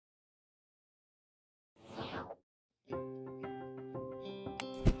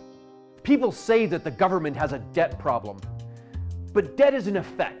People say that the government has a debt problem, but debt is an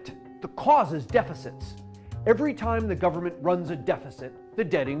effect. The cause is deficits. Every time the government runs a deficit, the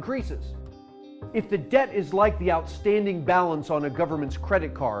debt increases. If the debt is like the outstanding balance on a government's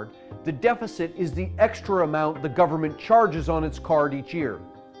credit card, the deficit is the extra amount the government charges on its card each year.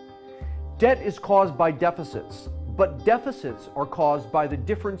 Debt is caused by deficits, but deficits are caused by the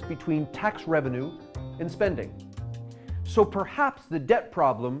difference between tax revenue and spending. So perhaps the debt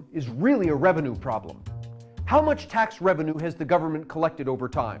problem is really a revenue problem. How much tax revenue has the government collected over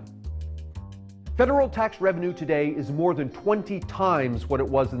time? Federal tax revenue today is more than 20 times what it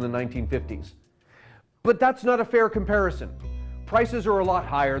was in the 1950s. But that's not a fair comparison. Prices are a lot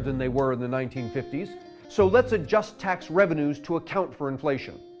higher than they were in the 1950s, so let's adjust tax revenues to account for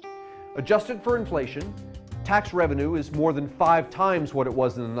inflation. Adjusted for inflation, tax revenue is more than 5 times what it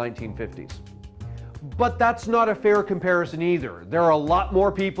was in the 1950s. But that's not a fair comparison either. There are a lot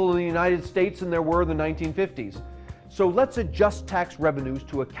more people in the United States than there were in the 1950s. So let's adjust tax revenues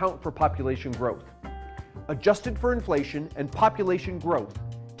to account for population growth. Adjusted for inflation and population growth,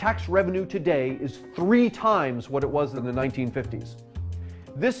 tax revenue today is 3 times what it was in the 1950s.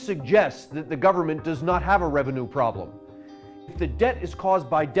 This suggests that the government does not have a revenue problem. If the debt is caused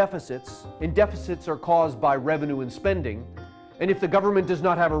by deficits, and deficits are caused by revenue and spending, and if the government does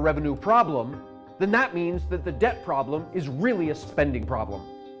not have a revenue problem, then that means that the debt problem is really a spending problem.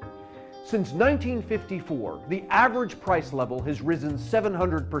 Since 1954, the average price level has risen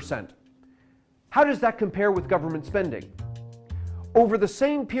 700%. How does that compare with government spending? Over the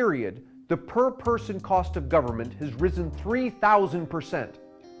same period, the per-person cost of government has risen 3,000%.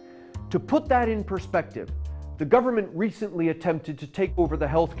 To put that in perspective, the government recently attempted to take over the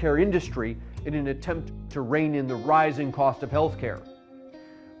healthcare industry in an attempt to rein in the rising cost of healthcare.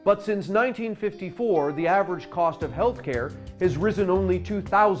 But since 1954, the average cost of healthcare has risen only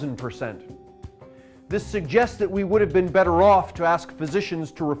 2,000%. This suggests that we would have been better off to ask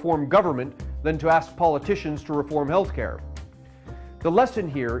physicians to reform government than to ask politicians to reform healthcare. The lesson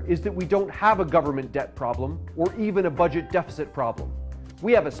here is that we don't have a government debt problem or even a budget deficit problem.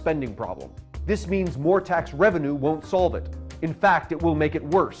 We have a spending problem. This means more tax revenue won't solve it. In fact, it will make it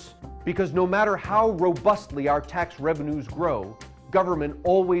worse, because no matter how robustly our tax revenues grow, government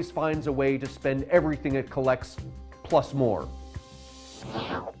always finds a way to spend everything it collects plus more.